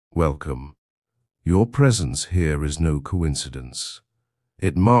Welcome. Your presence here is no coincidence.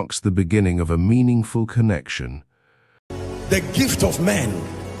 It marks the beginning of a meaningful connection. The gift of man.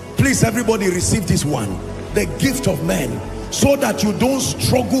 Please, everybody receive this one. The gift of man. So that you don't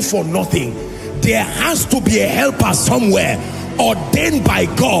struggle for nothing. There has to be a helper somewhere, ordained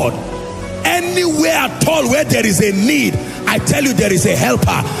by God. Anywhere at all where there is a need, I tell you there is a helper.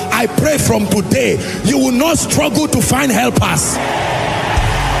 I pray from today, you will not struggle to find helpers.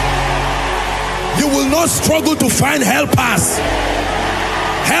 You will not struggle to find helpers.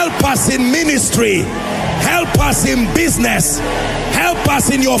 Helpers in ministry, helpers in business, helpers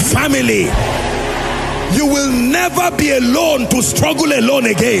in your family. You will never be alone to struggle alone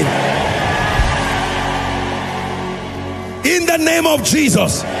again. In the name of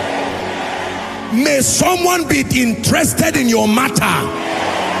Jesus, may someone be interested in your matter.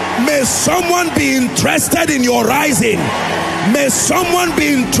 May someone be interested in your rising. May someone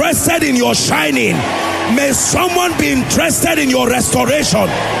be interested in your shining. May someone be interested in your restoration.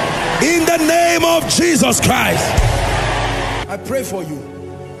 In the name of Jesus Christ, I pray for you.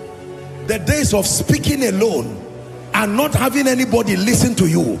 The days of speaking alone and not having anybody listen to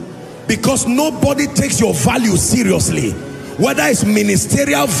you, because nobody takes your value seriously, whether it's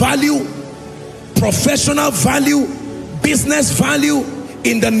ministerial value, professional value, business value.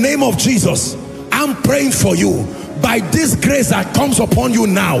 In the name of Jesus, I'm praying for you. By this grace that comes upon you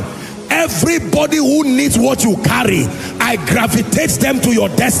now, everybody who needs what you carry, I gravitate them to your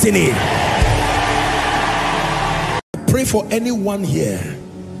destiny. I pray for anyone here.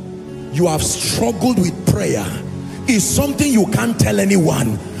 You have struggled with prayer. It's something you can't tell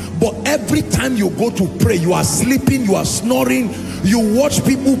anyone, but every time you go to pray, you are sleeping, you are snoring, you watch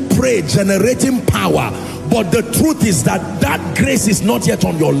people pray, generating power, but the truth is that that grace is not yet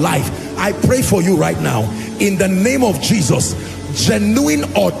on your life. I pray for you right now, in the name of Jesus, genuine,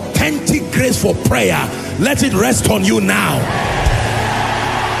 authentic grace for prayer, let it rest on you now.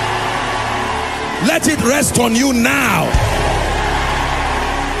 Let it rest on you now.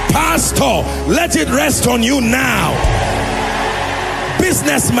 Pastor, let it rest on you now.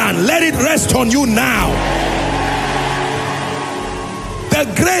 Businessman, let it rest on you now. The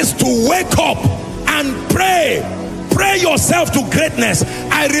grace to wake up and pray yourself to greatness,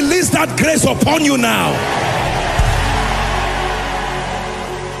 I release that grace upon you now.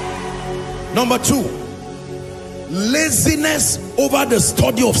 Number two, laziness over the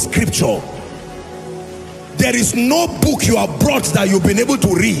study of scripture. There is no book you have brought that you've been able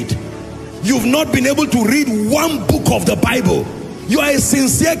to read. You've not been able to read one book of the Bible. You are a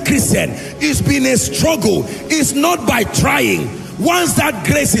sincere Christian. It's been a struggle. It's not by trying. Once that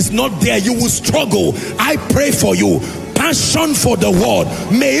grace is not there, you will struggle. I pray for you. Passion for the word,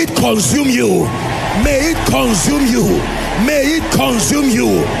 may it consume you. May it consume you. May it consume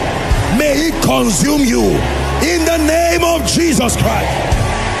you. May it consume you. In the name of Jesus Christ.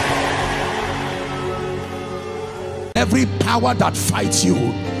 Every power that fights you,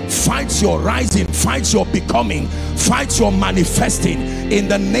 fights your rising, fights your becoming, fights your manifesting, in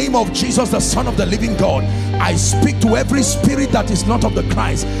the name of Jesus, the Son of the living God, I speak to every spirit that is not of the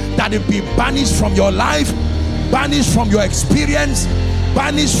Christ, that it be banished from your life, banished from your experience,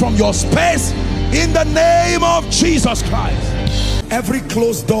 banished from your space, in the name of Jesus Christ. Every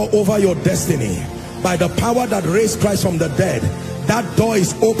closed door over your destiny, by the power that raised Christ from the dead, that door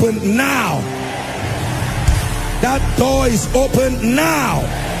is open now. That door is open now.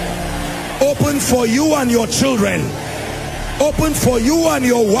 Open for you and your children. Open for you and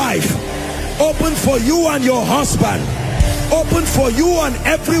your wife. Open for you and your husband. Open for you and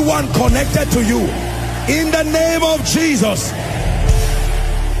everyone connected to you. In the name of Jesus.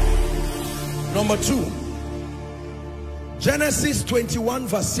 Number two, Genesis 21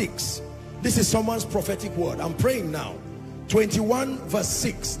 verse 6. This is someone's prophetic word. I'm praying now. 21 verse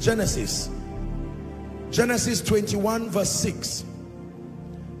 6. Genesis 21 verse 6.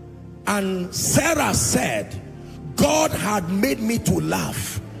 And Sarah said, God had made me to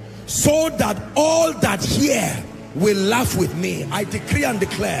laugh, so that all that hear will laugh with me. I decree and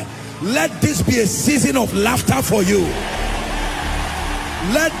declare, let this be a season of laughter for you.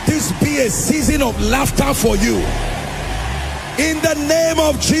 Let this be a season of laughter for you. In the name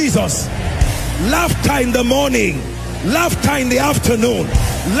of Jesus. Laughter in the morning, laughter in the afternoon,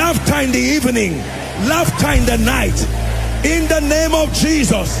 laughter in the evening, laughter in the night. In the name of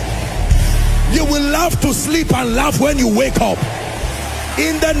Jesus. You will laugh to sleep and laugh when you wake up.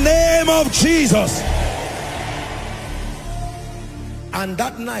 In the name of Jesus. And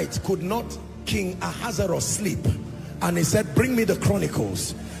that night could not King Ahasuerus sleep. And he said, bring me the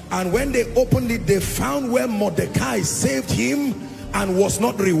Chronicles. And when they opened it, they found where Mordecai saved him and was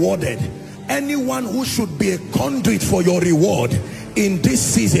not rewarded. Anyone who should be a conduit for your reward in this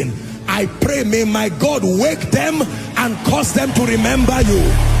season, I pray, may my God wake them and cause them to remember you.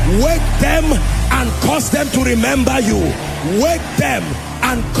 Wake them and cause them to remember you. Wake them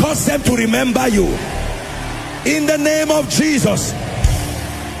and cause them to remember you. In the name of Jesus.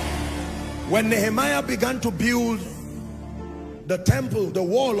 When Nehemiah began to build the temple, the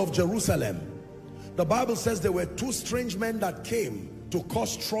wall of Jerusalem, the Bible says there were two strange men that came to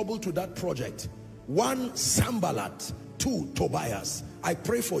cause trouble to that project. One, Sanballat. Two, Tobias. I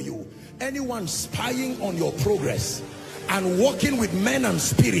pray for you. Anyone spying on your progress and working with men and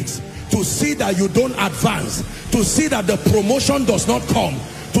spirits to see that you don't advance, to see that the promotion does not come,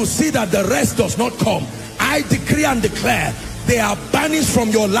 to see that the rest does not come, I decree and declare they are banished from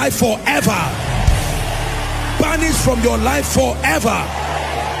your life forever. Banished from your life forever.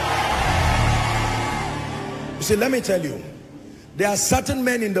 You see, let me tell you, there are certain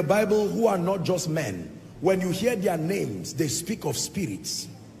men in the Bible who are not just men. When you hear their names, they speak of spirits.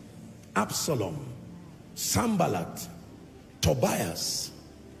 Absalom, Sanballat, Tobias.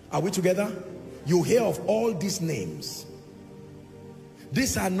 Are we together? You hear of all these names.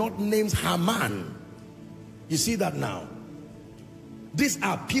 These are not names Haman. You see that now? These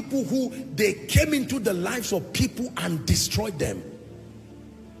are people who, they came into the lives of people and destroyed them.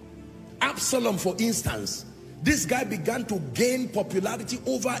 Absalom, for instance, this guy began to gain popularity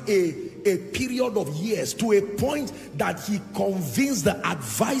over a period of years, to a point that he convinced the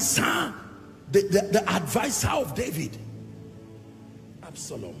advisor, the advisor of David.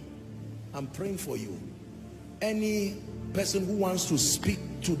 Absalom, I'm praying for you. Any person who wants to speak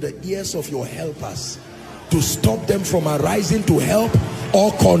to the ears of your helpers to stop them from arising to help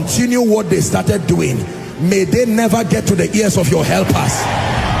or continue what they started doing, may they never get to the ears of your helpers.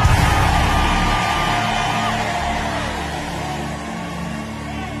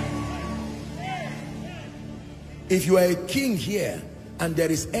 If you are a king here and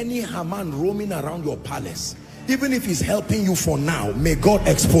there is any Haman roaming around your palace, even if he's helping you for now, may God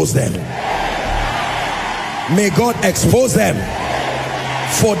expose them. May God expose them.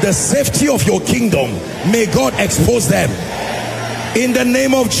 For the safety of your kingdom, may God expose them. In the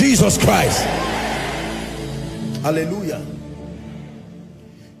name of Jesus Christ. Hallelujah.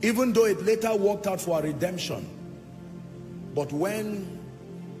 Even though it later worked out for our redemption, but when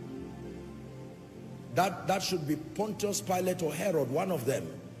that should be Pontius Pilate or Herod, one of them,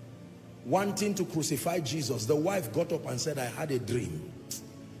 wanting to crucify Jesus, the wife got up and said, I had a dream.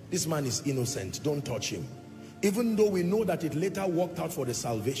 This man is innocent, don't touch him. Even though we know that it later worked out for the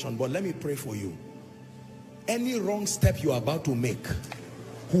salvation, but let me pray for you. Any wrong step you are about to make,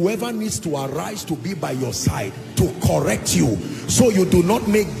 whoever needs to arise to be by your side to correct you so you do not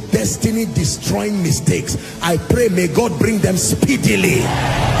make destiny destroying mistakes, I pray may God bring them speedily.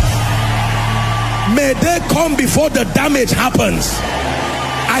 May they come before the damage happens.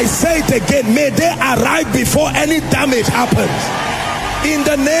 I say it again, may they arrive before any damage happens. In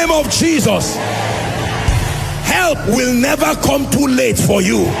the name of Jesus. Help will never come too late for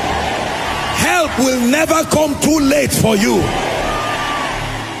you. Help will never come too late for you.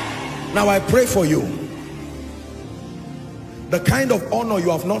 Now I pray for you. The kind of honor you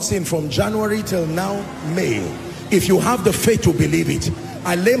have not seen from January till now, May, if you have the faith to believe it,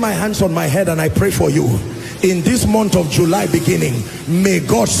 I lay my hands on my head and I pray for you. In this month of July beginning, may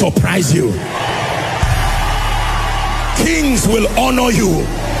God surprise you. Kings will honor you.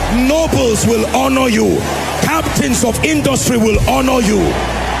 Nobles will honor you. Captains of industry will honor you.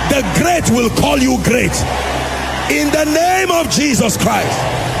 The great will call you great. In the name of Jesus Christ.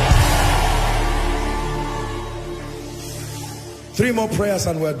 3 more prayers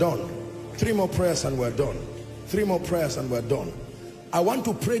and we're done. 3 more prayers and we're done. 3 more prayers and we're done. I want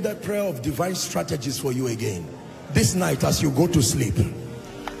to pray that prayer of divine strategies for you again. This night as you go to sleep.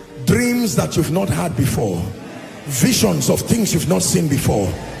 Dreams that you've not had before. Visions of things you've not seen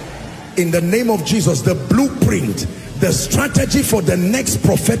before. In the name of Jesus, the blueprint, the strategy for the next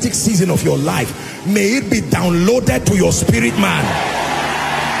prophetic season of your life, may it be downloaded to your spirit man.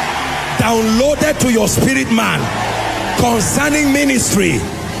 Downloaded to your spirit man. Concerning ministry,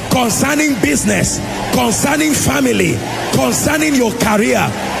 concerning business, concerning family, concerning your career,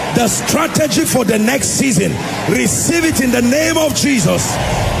 the strategy for the next season, receive it in the name of Jesus.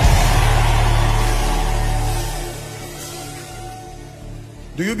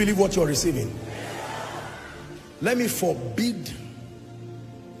 Do you believe what you're receiving? Let me forbid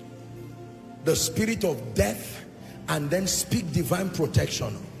the spirit of death and then speak divine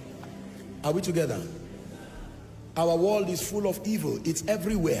protection. Are we together? Our world is full of evil. It's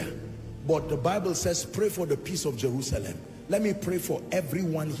everywhere. But the Bible says, pray for the peace of Jerusalem. Let me pray for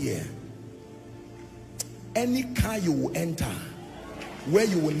everyone here. Any car you will enter where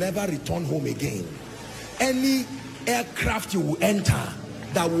you will never return home again, any aircraft you will enter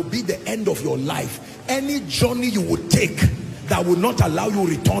that will be the end of your life, any journey you will take that will not allow you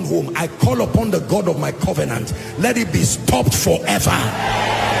to return home, I call upon the God of my covenant, let it be stopped forever.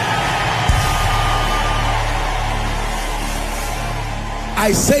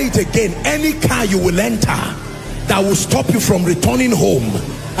 I say it again, any car you will enter that will stop you from returning home,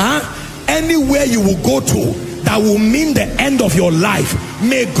 anywhere you will go to that will mean the end of your life,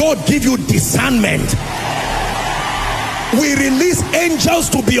 may God give you discernment. We release angels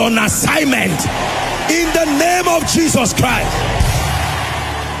to be on assignment in the name of Jesus Christ.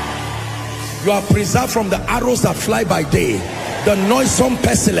 You are preserved from the arrows that fly by day, the noisome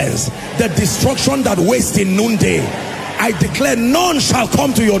pestilence, the destruction that wastes in noonday. I declare none shall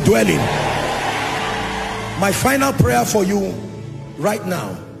come to your dwelling. My final prayer for you right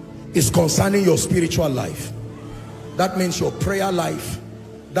now is concerning your spiritual life. That means your prayer life.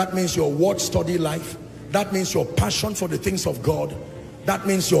 That means your word study life. That means your passion for the things of God. That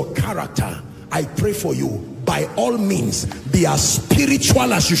means your character. I pray for you, by all means, be as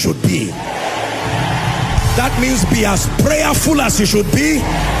spiritual as you should be. That means be as prayerful as you should be,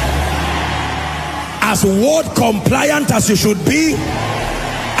 as word compliant as you should be,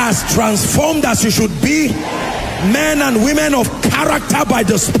 as transformed as you should be, men and women of character by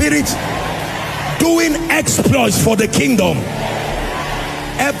the Spirit, doing exploits for the kingdom.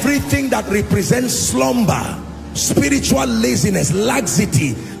 Everything that represents slumber, spiritual laziness,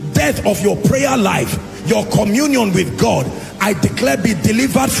 laxity, death of your prayer life, your communion with God, I declare be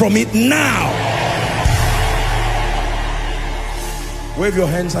delivered from it now. Wave your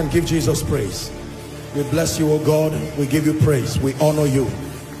hands and give Jesus praise. We bless you, O God. We give you praise. We honor you.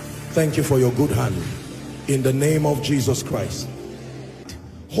 Thank you for your good hand. In the name of Jesus Christ.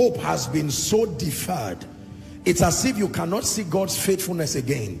 Hope has been so deferred. It's as if you cannot see God's faithfulness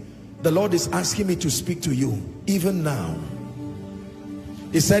again. The Lord is asking me to speak to you even now.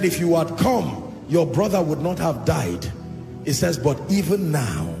 He said, if you had come, your brother would not have died. He says, but even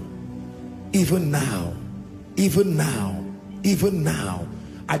now, even now, even now, even now,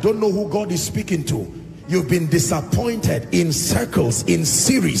 I don't know who God is speaking to. You've been disappointed in circles, in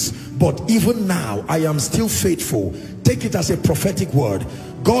series, but even now I am still faithful. Take it as a prophetic word.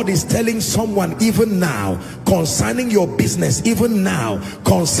 God is telling someone even now, concerning your business, even now,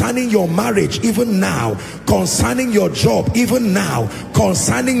 concerning your marriage, even now, concerning your job, even now,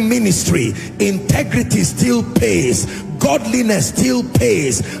 concerning ministry, integrity still pays, godliness still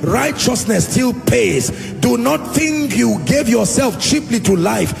pays, righteousness still pays. Do not think you gave yourself cheaply to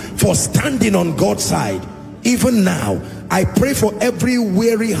life for standing on God's side. Even now, I pray for every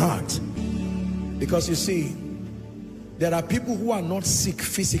weary heart, because you see, there are people who are not sick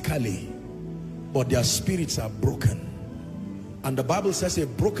physically, but their spirits are broken. And the Bible says a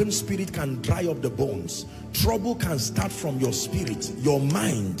broken spirit can dry up the bones. Trouble can start from your spirit, your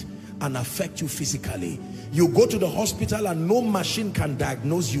mind, and affect you physically. You go to the hospital and no machine can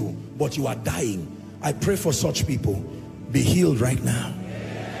diagnose you, but you are dying. I pray for such people. Be healed right now.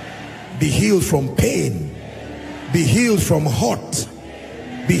 Be healed from pain. Be healed from hurt.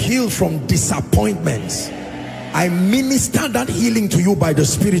 Be healed from disappointments. I minister that healing to you by the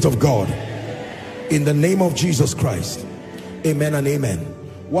Spirit of God, in the name of Jesus Christ. Amen and amen.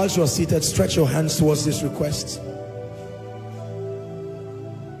 Whilst you are seated, stretch your hands towards this request.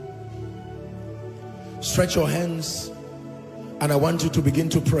 Stretch your hands, and I want you to begin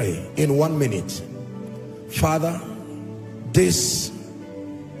to pray in 1 minute. Father, this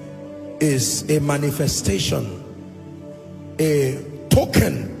is a manifestation, a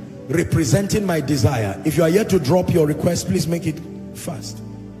token representing my desire. If you are yet to drop your request, please make it fast.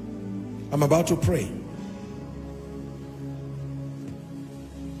 I'm about to pray.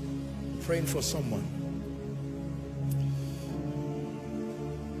 Praying for someone.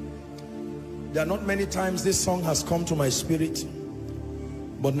 There are not many times this song has come to my spirit,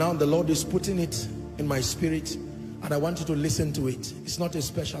 but now the Lord is putting it in my spirit, and I want you to listen to it. It's not a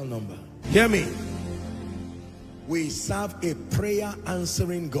special number. Hear me. We serve a prayer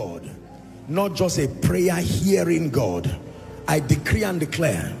answering God, not just a prayer hearing God. I decree and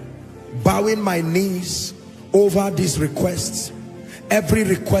declare, bowing my knees over these requests, every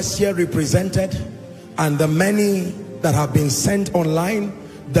request here represented, and the many that have been sent online,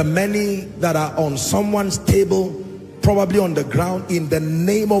 the many that are on someone's table, probably on the ground, in the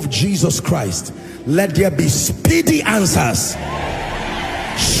name of Jesus Christ, let there be speedy answers.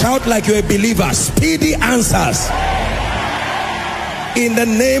 Shout like you're a believer. Speedy answers in the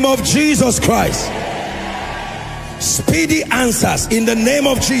name of Jesus Christ. Speedy answers in the name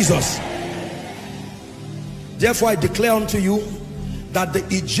of Jesus. Therefore I declare unto you that the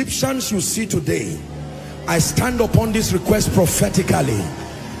Egyptians you see today, I stand upon this request prophetically.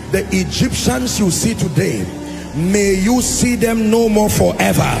 The Egyptians you see today, may you see them no more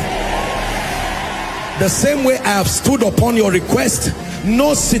forever. The same way I have stood upon your request,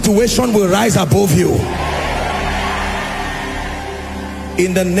 no situation will rise above you.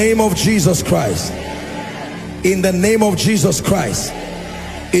 In the name of Jesus Christ. In the name of Jesus Christ.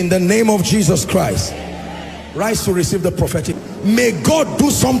 In the name of Jesus Christ. Rise to receive the prophetic. May God do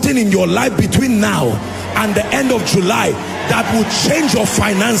something in your life between now and the end of July that will change your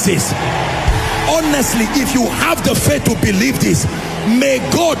finances. Honestly, if you have the faith to believe this, may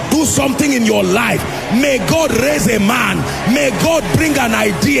God do something in your life. May God raise a man. May God bring an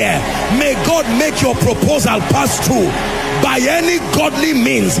idea. May God make your proposal pass through. By any godly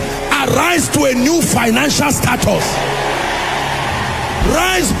means, arise to a new financial status.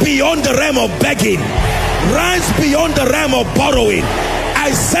 Rise beyond the realm of begging. Rise beyond the realm of borrowing.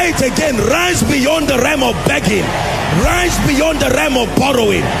 I say it again, rise beyond the realm of begging. Rise beyond the realm of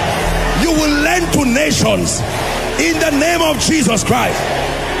borrowing. You will lend to nations in the name of Jesus Christ.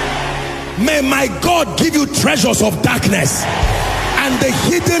 May my God give you treasures of darkness and the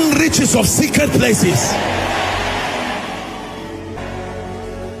hidden riches of secret places.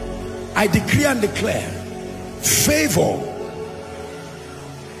 I decree and declare favor.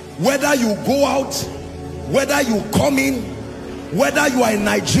 Whether you go out, whether you come in, whether you are in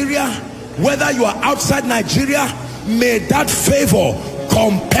Nigeria, whether you are outside Nigeria, may that favor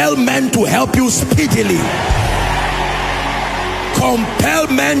compel men to help you speedily. Compel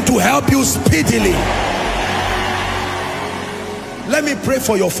men to help you speedily. Let me pray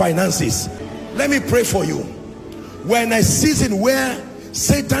for your finances. Let me pray for you. We're in a season where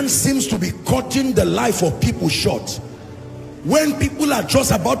Satan seems to be cutting the life of people short. When people are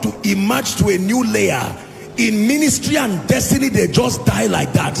just about to emerge to a new layer in ministry and destiny, they just die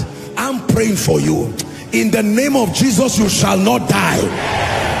like that. I'm praying for you. In the name of Jesus, you shall not die.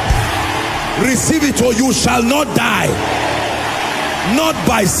 Receive it, or you shall not die. Not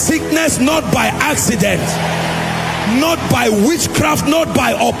by sickness, not by accident, not by witchcraft, not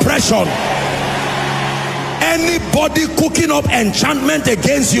by oppression. Anybody cooking up enchantment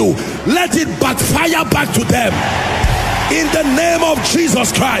against you, let it backfire back to them. In the name of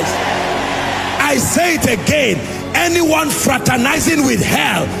Jesus Christ. I say it again. Anyone fraternizing with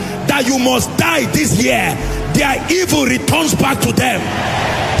hell that you must die this year, their evil returns back to them.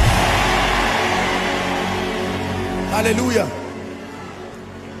 Hallelujah.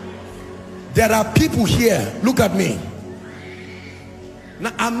 There are people here, look at me.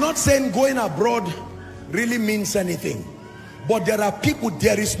 Now, I'm not saying going abroad really means anything, but there are people,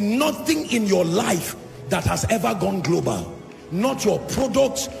 there is nothing in your life that has ever gone global. Not your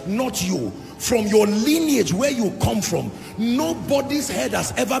products, not you. From your lineage, where you come from, nobody's head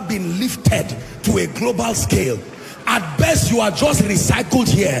has ever been lifted to a global scale. At best, you are just recycled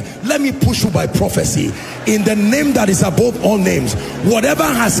here. Let me push you by prophecy. In the name that is above all names, whatever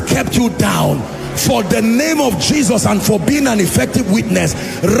has kept you down, for the name of Jesus and for being an effective witness,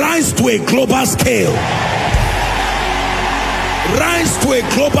 rise to a global scale. Rise to a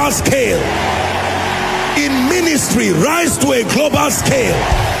global scale. In ministry, rise to a global scale.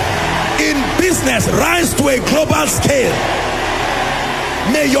 In business, rise to a global scale.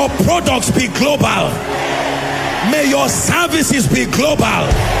 May your products be global. May your services be global.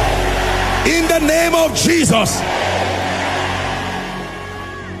 In the name of Jesus.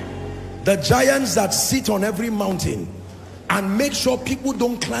 The giants that sit on every mountain and make sure people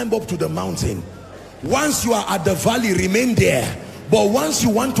don't climb up to the mountain. Once you are at the valley, remain there. But once you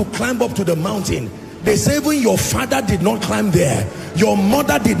want to climb up to the mountain, they say even your father did not climb there, your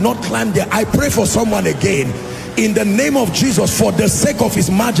mother did not climb there. I pray for someone again. In the name of Jesus, for the sake of his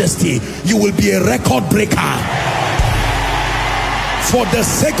majesty, you will be a record breaker. For the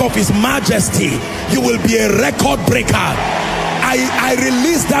sake of his majesty, you will be a record breaker. I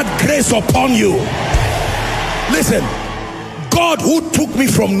release that grace upon you. Listen, God who took me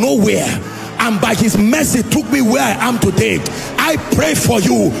from nowhere and by his mercy took me where I am today, I pray for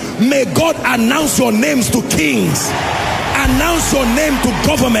you. May God announce your names to kings, announce your name to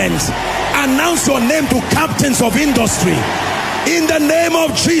governments, announce your name to captains of industry. In the name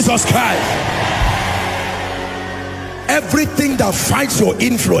of Jesus Christ. Everything that fights your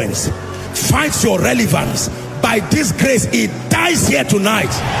influence, fights your relevance, by this grace, it dies here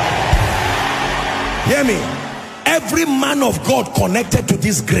tonight. Hear me. Every man of God connected to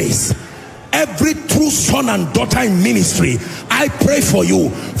this grace, Every true son and daughter in ministry, I pray for you,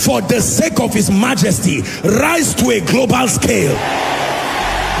 for the sake of his majesty, rise to a global scale.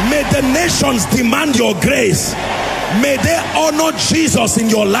 May the nations demand your grace. May they honor Jesus in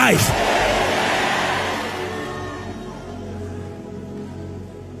your life.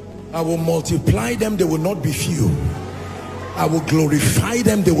 I will multiply them, they will not be few. I will glorify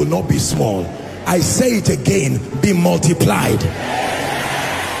them, they will not be small. I say it again, be multiplied.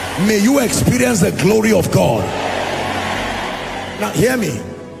 May you experience the glory of God. Now hear me,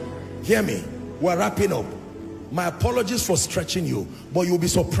 we're wrapping up. My apologies for stretching you, but you'll be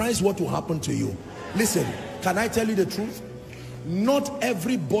surprised what will happen to you. Listen, can I tell you the truth? Not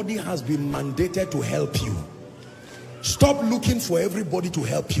everybody has been mandated to help you. Stop looking for everybody to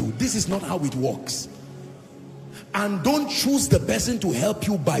help you. This is not how it works. And don't choose the person to help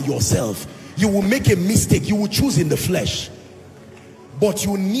you by yourself. You will make a mistake. You will choose in the flesh. But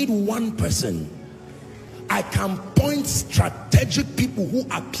you need one person. I can point strategic people who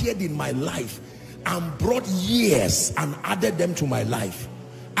appeared in my life and brought years and added them to my life.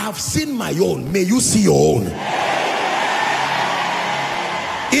 I've seen my own. May you see your own.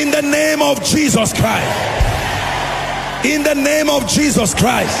 In the name of Jesus Christ. In the name of Jesus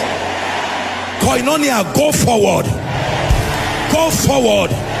Christ. Koinonia, go forward. Go forward.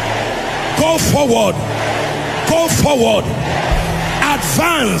 Go forward. Go forward.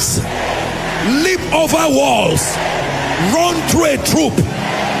 Advance. Leap over walls. Run through a troop.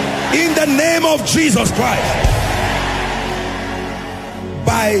 In the name of Jesus Christ.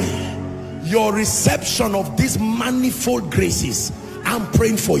 By your reception of these manifold graces, I'm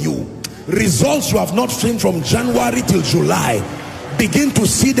praying for you. Results you have not seen from January till July, begin to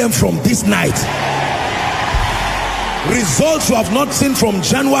see them from this night. Results you have not seen from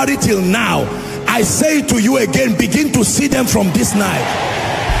January till now, I say to you again, begin to see them from this night.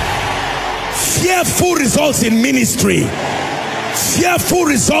 Fearful results in ministry, fearful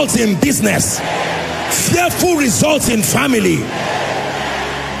results in business, fearful results in family.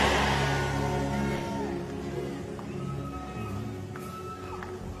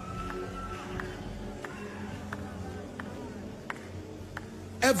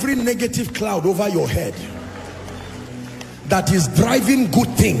 Every negative cloud over your head that is driving good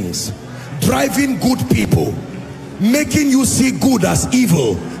things, driving good people, making you see good as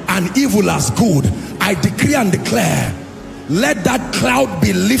evil and evil as good, I decree and declare, let that cloud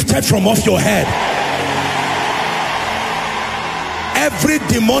be lifted from off your head. Every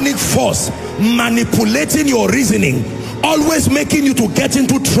demonic force manipulating your reasoning, always making you to get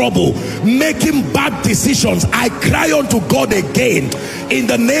into trouble, making bad decisions, I cry unto God again, in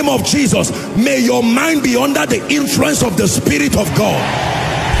the name of Jesus, may your mind be under the influence of the Spirit of God.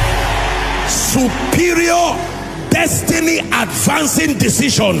 Superior, destiny advancing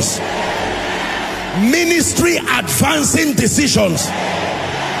decisions, ministry advancing decisions,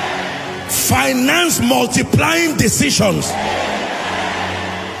 finance multiplying decisions,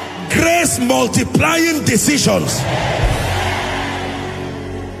 grace multiplying decisions.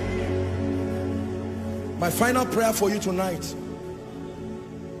 My final prayer for you tonight.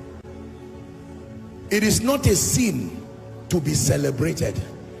 It is not a sin to be celebrated.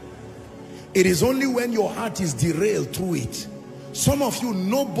 It is only when your heart is derailed through it. Some of you,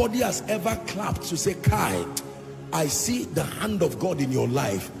 nobody has ever clapped to say, Kai, I see the hand of God in your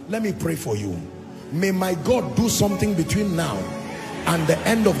life. Let me pray for you. May my God do something between now and the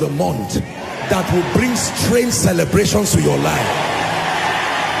end of the month that will bring strange celebrations to your life.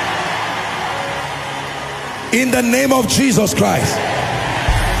 In the name of Jesus Christ.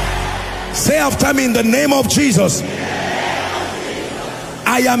 Say after me, in the name of Jesus.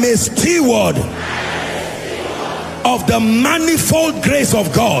 I am a steward of the manifold grace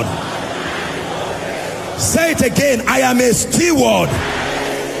of God. Say it again. I am a steward.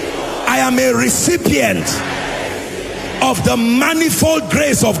 I am a recipient of the manifold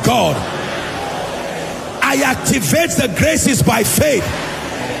grace of God. I activate the graces by faith.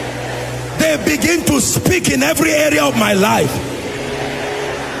 They begin to speak in every area of my life.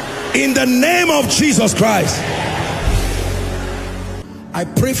 In the name of Jesus Christ. I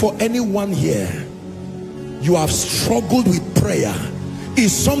pray for anyone here. You have struggled with prayer.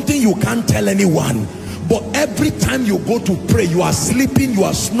 It's something you can't tell anyone. But every time you go to pray, you are sleeping, you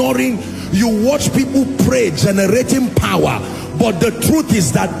are snoring, you watch people pray, generating power. But the truth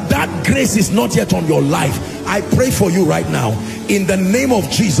is that that grace is not yet on your life. I pray for you right now. In the name of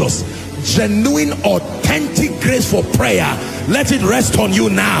Jesus, genuine, authentic grace for prayer, let it rest on you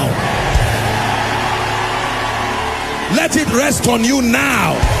now. Let it rest on you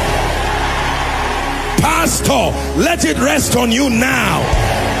now. Pastor, let it rest on you now.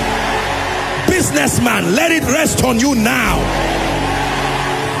 businessman, let it rest on you now.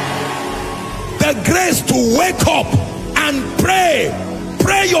 The grace to wake up and pray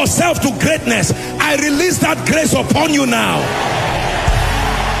yourself to greatness. I release that grace upon you now.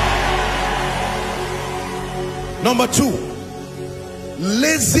 Number 2,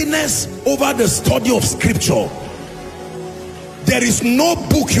 laziness over the study of scripture. There is no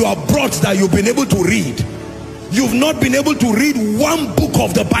book you have brought that you've been able to read. You've not been able to read one book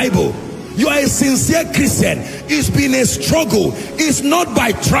of the Bible. You are a sincere Christian. It's been a struggle. It's not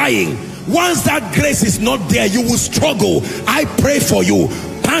by trying. Once that grace is not there, you will struggle. I pray for you.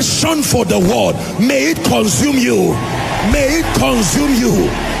 Passion for the word, may it consume you. May it consume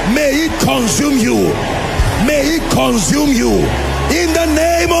you. May it consume you. May it consume you. In the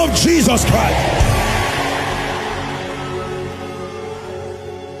name of Jesus Christ.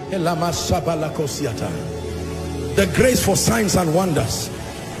 The grace for signs and wonders,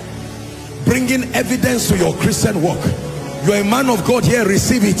 bringing evidence to your Christian walk. You're a man of God here,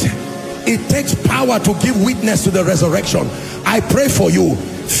 receive it. It takes power to give witness to the resurrection. I pray for you.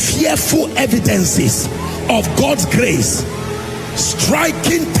 Fearful evidences of God's grace,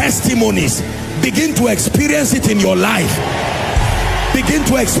 striking testimonies, begin to experience it in your life. Begin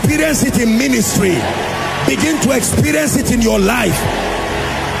to experience it in ministry. Begin to experience it in your life.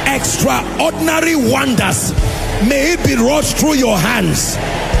 Extraordinary wonders, may it be wrought through your hands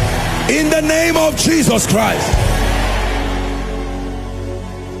in the name of Jesus Christ.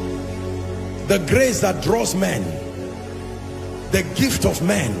 The grace that draws men, the gift of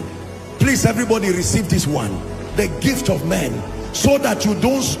men. Please, everybody, receive this one. The gift of men, so that you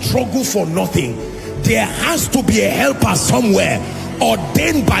don't struggle for nothing. There has to be a helper somewhere,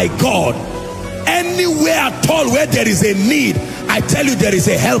 ordained by God. Anywhere at all where there is a need, I tell you, there is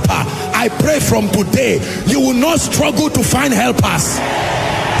a helper. I pray from today, you will not struggle to find helpers.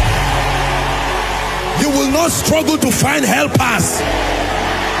 You will not struggle to find helpers.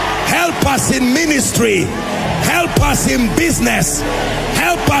 Helpers in ministry, helpers in business,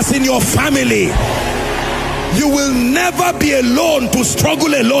 helpers in your family. You will never be alone to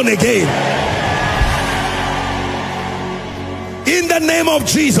struggle alone again. In the name of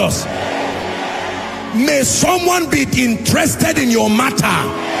Jesus. May someone be interested in your matter.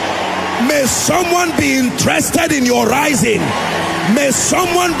 May someone be interested in your rising. May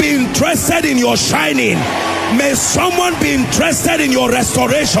someone be interested in your shining. May someone be interested in your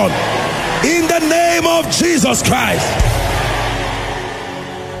restoration. In the name of Jesus Christ.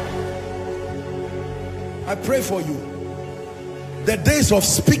 I pray for you. The days of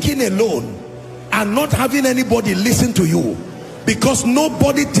speaking alone and not having anybody listen to you, because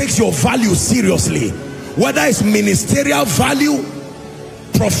nobody takes your value seriously, whether it's ministerial value,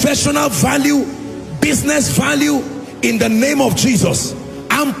 professional value, business value. In the name of Jesus,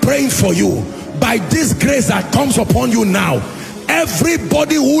 I'm praying for you. By this grace that comes upon you now,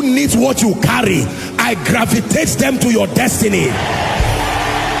 everybody who needs what you carry, I gravitate them to your destiny.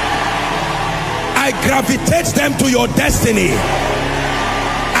 I gravitate them to your destiny.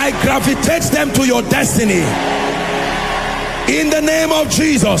 I gravitate them to your destiny. In the name of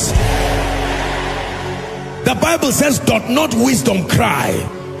Jesus. The Bible says, doth not wisdom cry?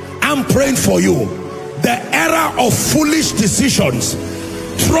 I'm praying for you. The era of foolish decisions,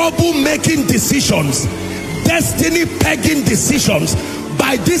 trouble-making decisions, destiny-pegging decisions,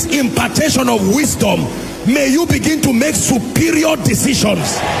 by this impartation of wisdom, may you begin to make superior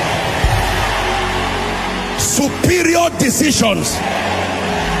decisions. Superior decisions.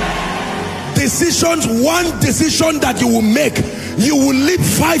 Decisions, one decision that you will make, you will leap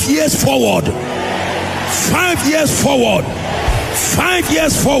 5 years forward. 5 years forward. 5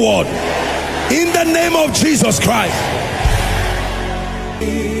 years forward. In the name of Jesus Christ.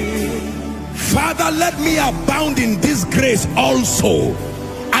 Father, let me abound in this grace also.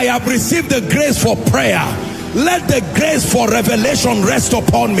 I have received the grace for prayer. Let the grace for revelation rest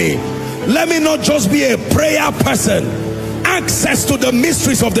upon me. Let me not just be a prayer person. Access to the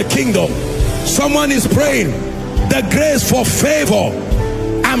mysteries of the kingdom. Someone is praying. The grace for favor.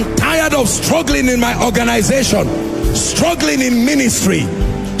 I'm tired of struggling in my organization, struggling in ministry,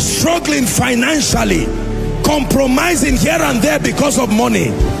 struggling financially, compromising here and there because of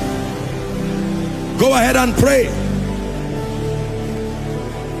money. Go ahead and pray.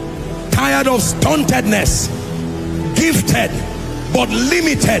 Tired of stuntedness, gifted but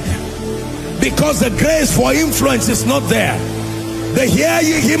limited, because the grace for influence is not there. The hear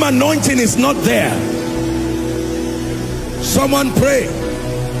ye him anointing is not there. Someone pray.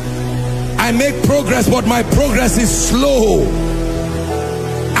 I make progress, but my progress is slow,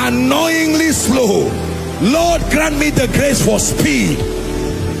 annoyingly slow. Lord, grant me the grace for speed.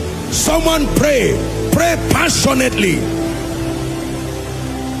 Someone pray. Pray passionately.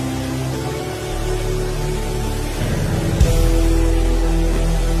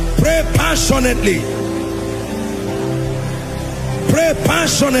 Pray passionately. Pray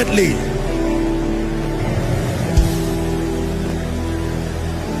passionately.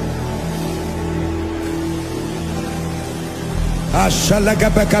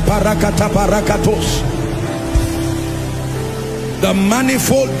 The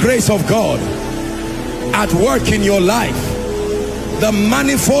manifold grace of God at work in your life. The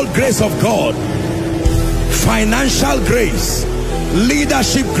manifold grace of God. Financial grace,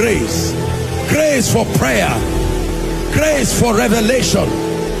 leadership grace, grace for prayer, grace for revelation,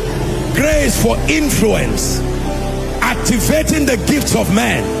 grace for influence, activating the gifts of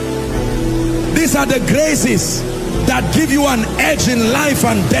man. These are the graces that give you an edge in life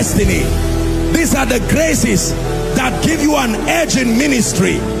and destiny. These are the graces that give you an edge in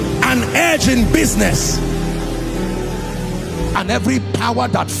ministry, an edge in business. And every power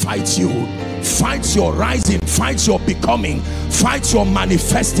that fights you, fights your rising, fights your becoming, fights your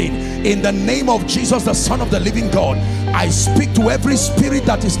manifesting, in the name of Jesus, the Son of the living God, I speak to every spirit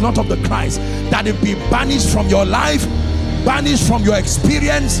that is not of the Christ, that it be banished from your life, banished from your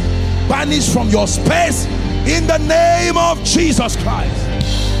experience, banished from your space, in the name of Jesus Christ.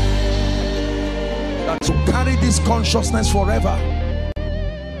 That to carry this consciousness forever,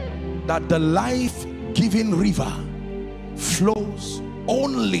 that the life-giving river flows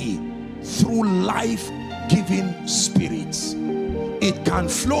only through life-giving spirits. It can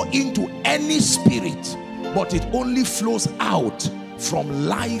flow into any spirit, but it only flows out from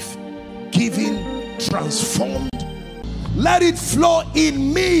life-giving, transformed. Let it flow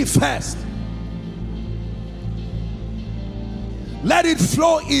in me first. Let it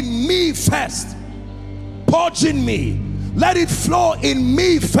flow in me first, purging me. Let it flow in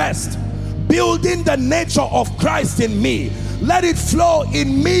me first, building the nature of Christ in me. Let it flow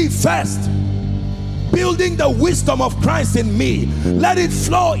in me first, building the wisdom of Christ in me. Let it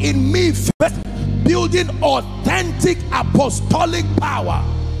flow in me first, building authentic apostolic power.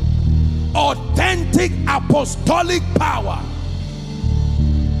 Authentic apostolic power.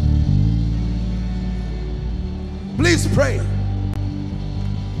 Please pray.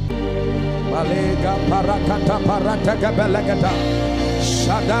 But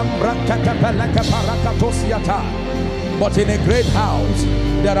in a great house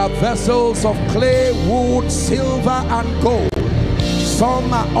there are vessels of clay, wood, silver and gold.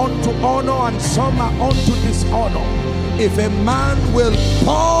 Some are unto honor and some are unto dishonor. If a man will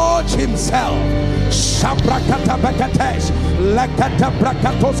purge himself,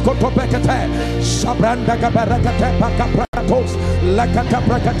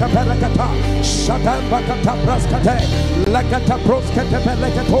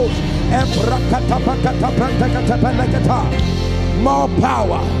 more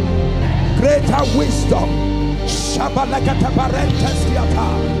power, greater wisdom.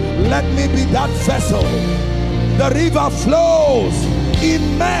 Let me be that vessel. The river flows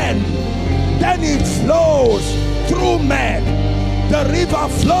in men, then it flows through men. The river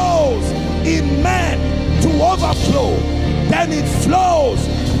flows in men to overflow, then it flows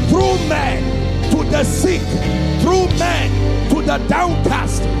through men to the sick, through men to the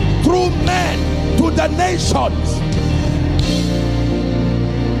downcast, through men to the nations.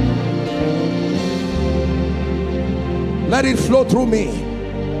 Let it flow through me.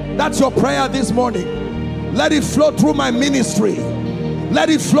 That's your prayer this morning. Let it flow through my ministry. Let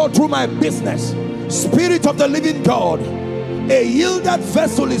it flow through my business. Spirit of the living God, a yielded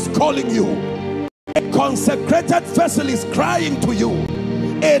vessel is calling you. A consecrated vessel is crying to you.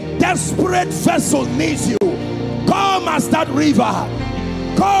 A desperate vessel needs you. Come as that river.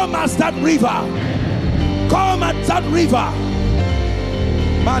 Come as that river. Come as that river.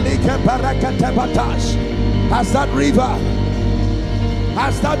 As that river.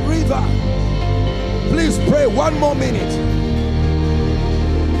 As that river. Please pray one more minute.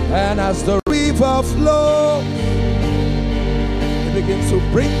 And as the river flows, it begins to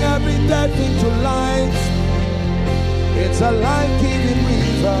bring every dead thing to life. It's a life-giving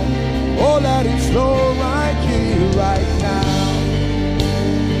river. Oh, let it flow right here, right now.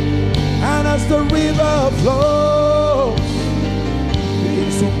 And as the river flows, it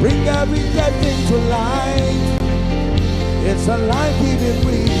begins to bring every dead thing to life. It's a life-giving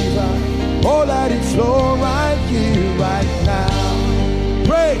river. Oh, let it flow right here, right now.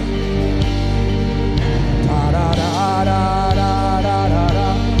 Pray. Ta da da da da da da da.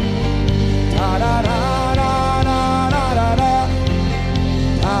 Ta da da da da da da da.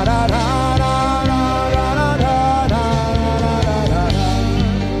 Ta da da da da da da da da da da.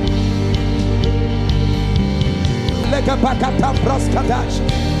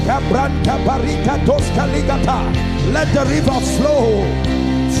 Let the river flow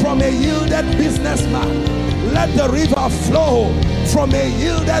from a yielded businessman. Let the river flow from a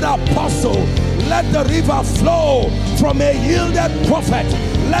yielded apostle. Let the river flow from a yielded prophet.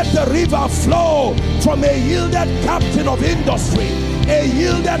 Let the river flow from a yielded captain of industry, a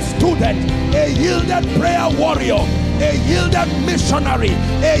yielded student, a yielded prayer warrior, a yielded missionary,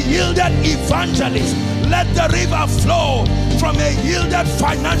 a yielded evangelist. Let the river flow from a yielded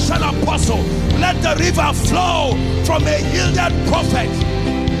financial apostle. Let the river flow from a yielded prophet.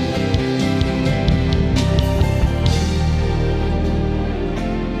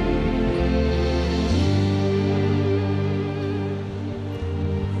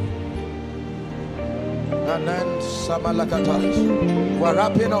 And then we're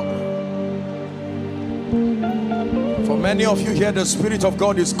wrapping up. For many of you here, the Spirit of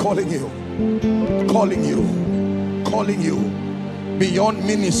God is calling you, calling you, calling you beyond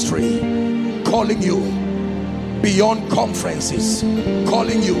ministry, calling you beyond conferences,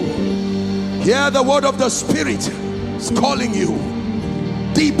 calling you. Hear the word of the Spirit is calling you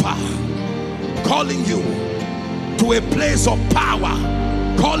deeper, calling you to a place of power,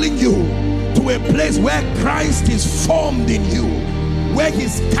 calling you to a place where Christ is formed in you, where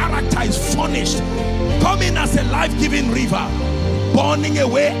his character is furnished, coming as a life-giving river, burning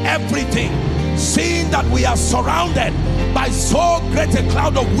away everything, seeing that we are surrounded by so great a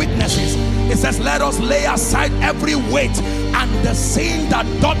cloud of witnesses. It says, let us lay aside every weight and the sin that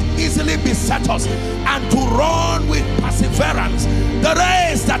doth easily beset us, and to run with perseverance the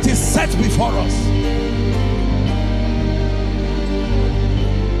race that is set before us.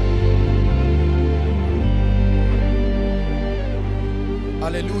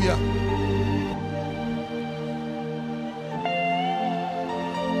 Hallelujah.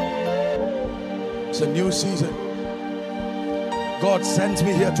 It's a new season. God sent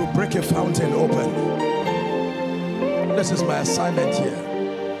me here to break a fountain open. This is my assignment here.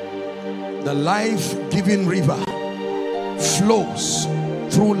 The life-giving river flows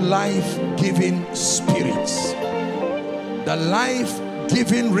through life-giving spirits. The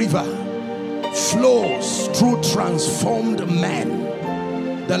life-giving river flows through transformed men.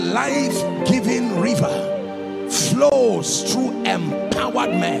 The life-giving river flows through empowered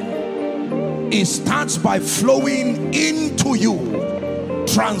men. It starts by flowing into you,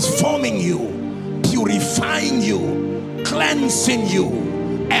 transforming you, purifying you, cleansing you,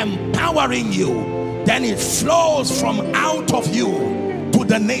 empowering you. Then it flows from out of you to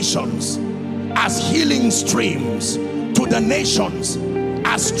the nations as healing streams, to the nations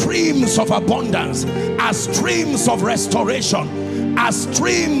as streams of abundance, as streams of restoration, as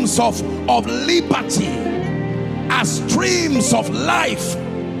streams of liberty, as streams of life.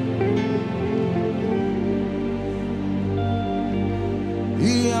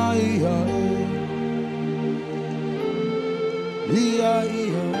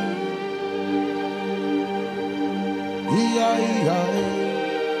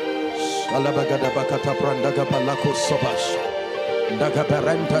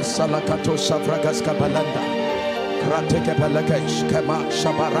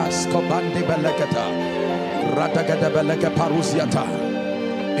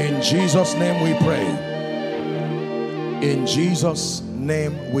 In Jesus' name we pray. In Jesus'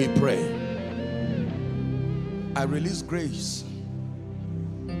 name we pray. I release grace,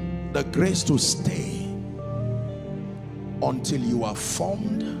 the grace to stay until you are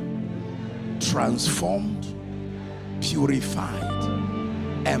formed, transformed, purified,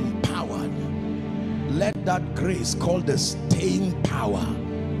 empowered. Let that grace called the staying power,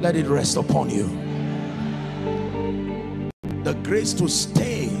 let it rest upon you. The grace to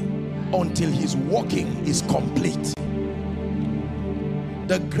stay until his working is complete.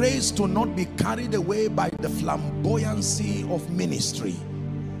 The grace to not be carried away by the flamboyancy of ministry.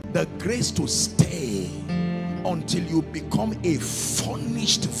 The grace to stay until you become a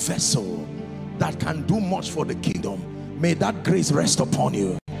furnished vessel that can do much for the kingdom. May that grace rest upon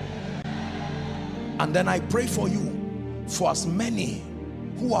you. And then I pray for you, for as many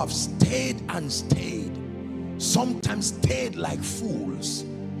who have stayed and stayed, sometimes stayed like fools.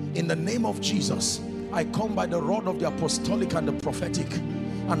 In the name of Jesus, I come by the rod of the apostolic and the prophetic,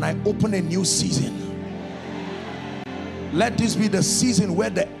 and I open a new season. Let this be the season where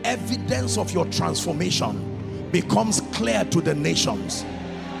the evidence of your transformation becomes clear to the nations.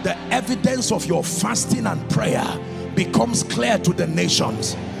 The evidence of your fasting and prayer becomes clear to the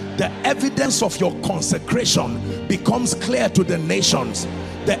nations. The evidence of your consecration becomes clear to the nations.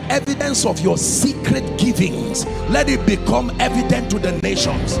 The evidence of your secret givings, let it become evident to the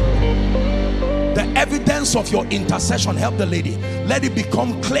nations. The evidence of your intercession, help the lady, let it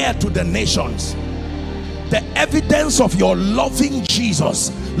become clear to the nations. The evidence of your loving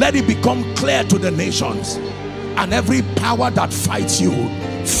Jesus, let it become clear to the nations. And every power that fights you,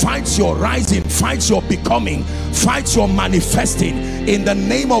 fights your rising, fights your becoming, fights your manifesting, in the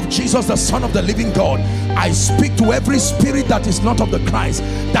name of Jesus, the Son of the living God, I speak to every spirit that is not of the Christ,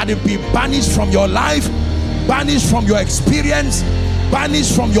 that it be banished from your life, banished from your experience,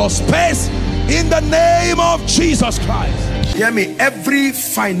 banished from your space, in the name of Jesus Christ. Hear me, every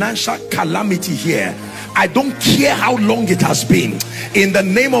financial calamity here, I don't care how long it has been, in the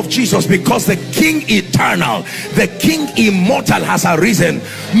name of Jesus, because the King eternal, the King immortal has arisen.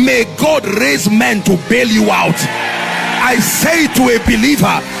 May God raise men to bail you out. I say to a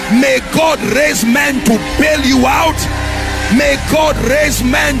believer, may God raise men to bail you out. May God raise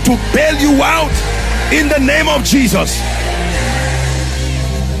men to bail you out, in the name of Jesus.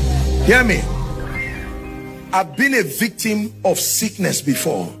 Hear me, I've been a victim of sickness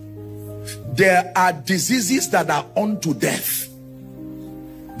before. There are diseases that are unto death.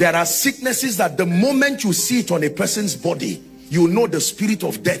 There are sicknesses that the moment you see it on a person's body, you know the spirit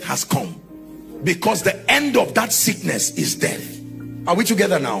of death has come, because the end of that sickness is death. Are we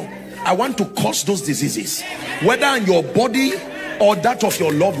together now? I want to curse those diseases, whether in your body or that of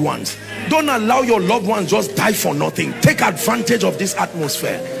your loved ones. Don't allow your loved ones just die for nothing. Take advantage of this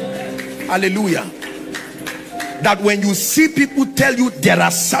atmosphere. Hallelujah. That when you see people tell you there are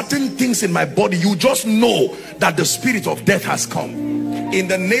certain things in my body, you just know that the spirit of death has come. In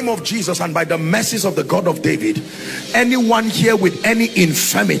the name of Jesus and by the mercies of the God of David, anyone here with any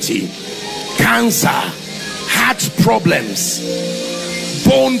infirmity, cancer, heart problems,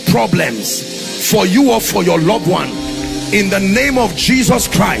 bone problems, for you or for your loved one, in the name of Jesus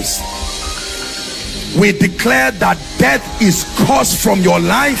Christ, we declare that death is caused from your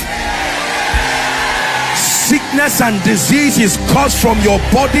life. Sickness and disease is caused from your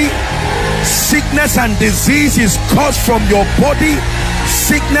body. Sickness and disease is caused from your body.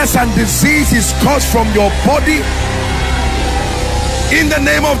 Sickness and disease is caused from your body, in the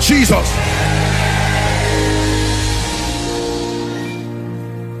name of Jesus.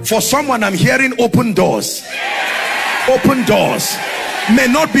 For someone, I'm hearing open doors. Open doors may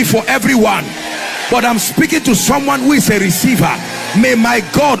not be for everyone, but I'm speaking to someone who is a receiver. May my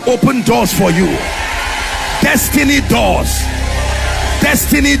God open doors for you. Destiny doors,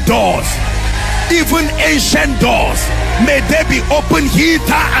 destiny doors, even ancient doors, may they be open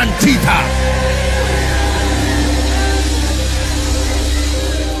hither and thither.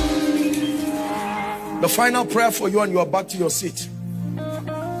 The final prayer for you, and you are back to your seat.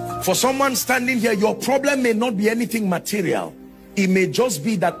 For someone standing here, your problem may not be anything material. It may just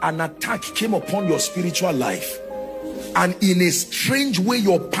be that an attack came upon your spiritual life, and in a strange way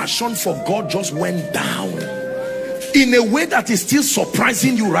your passion for God just went down in a way that is still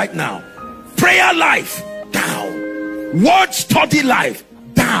surprising you right now. Prayer life down, word study life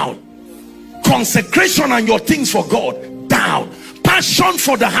down, consecration and your things for God down, passion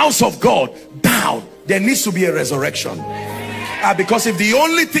for the house of God down. There needs to be a resurrection. Because if the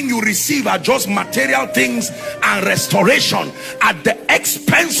only thing you receive are just material things and restoration at the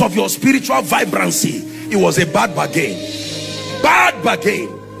expense of your spiritual vibrancy, it was a bad bargain. Bad bargain.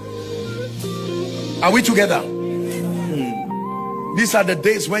 Are we together? These are the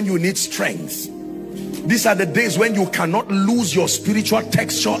days when you need strength. These are the days when you cannot lose your spiritual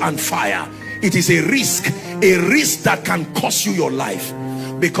texture and fire. It is a risk that can cost you your life.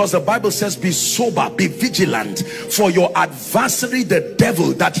 Because the Bible says, be sober, be vigilant, for your adversary the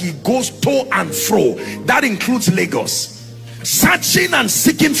devil, that he goes to and fro. That includes Lagos, searching and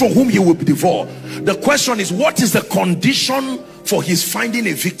seeking for whom he will devour. The question is, what is the condition for his finding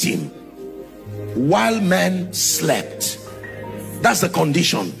a victim? While men slept. That's the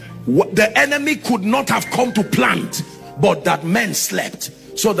condition. The enemy could not have come to plant, but that men slept.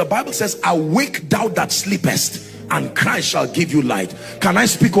 So the Bible says, awake thou that sleepest, and Christ shall give you light. Can I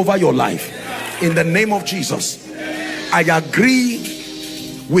speak over your life? In the name of Jesus, I agree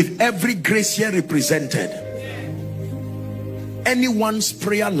with every grace here represented. Anyone's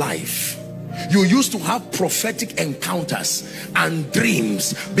prayer life, you used to have prophetic encounters and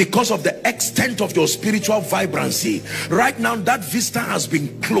dreams because of the extent of your spiritual vibrancy. Right now that vista has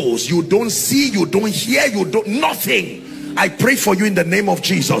been closed. You don't see, you don't hear, you don't, nothing. I pray for you in the name of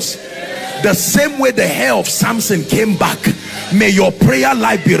Jesus. The same way the hair of Samson came back, may your prayer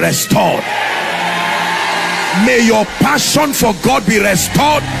life be restored. May your passion for God be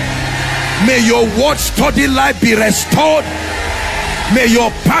restored. May your word study life be restored. May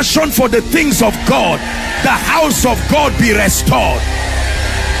your passion for the things of God, the house of God, be restored.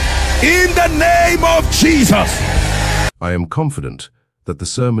 In the name of Jesus. I am confident that the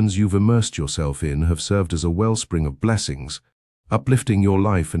sermons you've immersed yourself in have served as a wellspring of blessings, uplifting your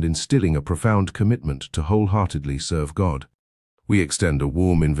life and instilling a profound commitment to wholeheartedly serve God. We extend a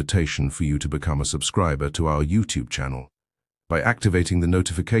warm invitation for you to become a subscriber to our YouTube channel. By activating the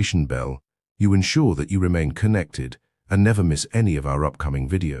notification bell, you ensure that you remain connected and never miss any of our upcoming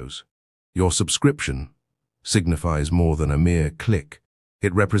videos. Your subscription signifies more than a mere click.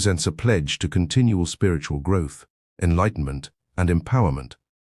 It represents a pledge to continual spiritual growth, enlightenment, and empowerment.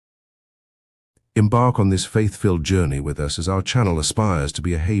 Embark on this faith-filled journey with us as our channel aspires to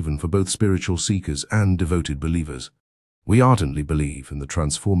be a haven for both spiritual seekers and devoted believers. We ardently believe in the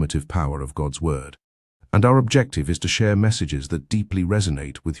transformative power of God's Word, and our objective is to share messages that deeply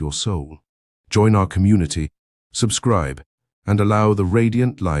resonate with your soul. Join our community, subscribe, and allow the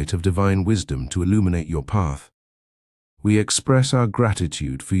radiant light of divine wisdom to illuminate your path. We express our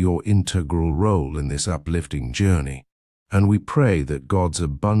gratitude for your integral role in this uplifting journey, and we pray that God's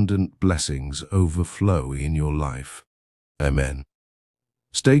abundant blessings overflow in your life. Amen.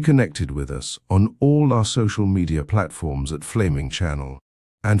 Stay connected with us on all our social media platforms at Flaming Channel,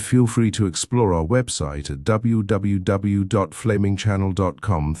 and feel free to explore our website at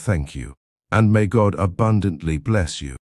www.flamingchannel.com. Thank you, and may God abundantly bless you.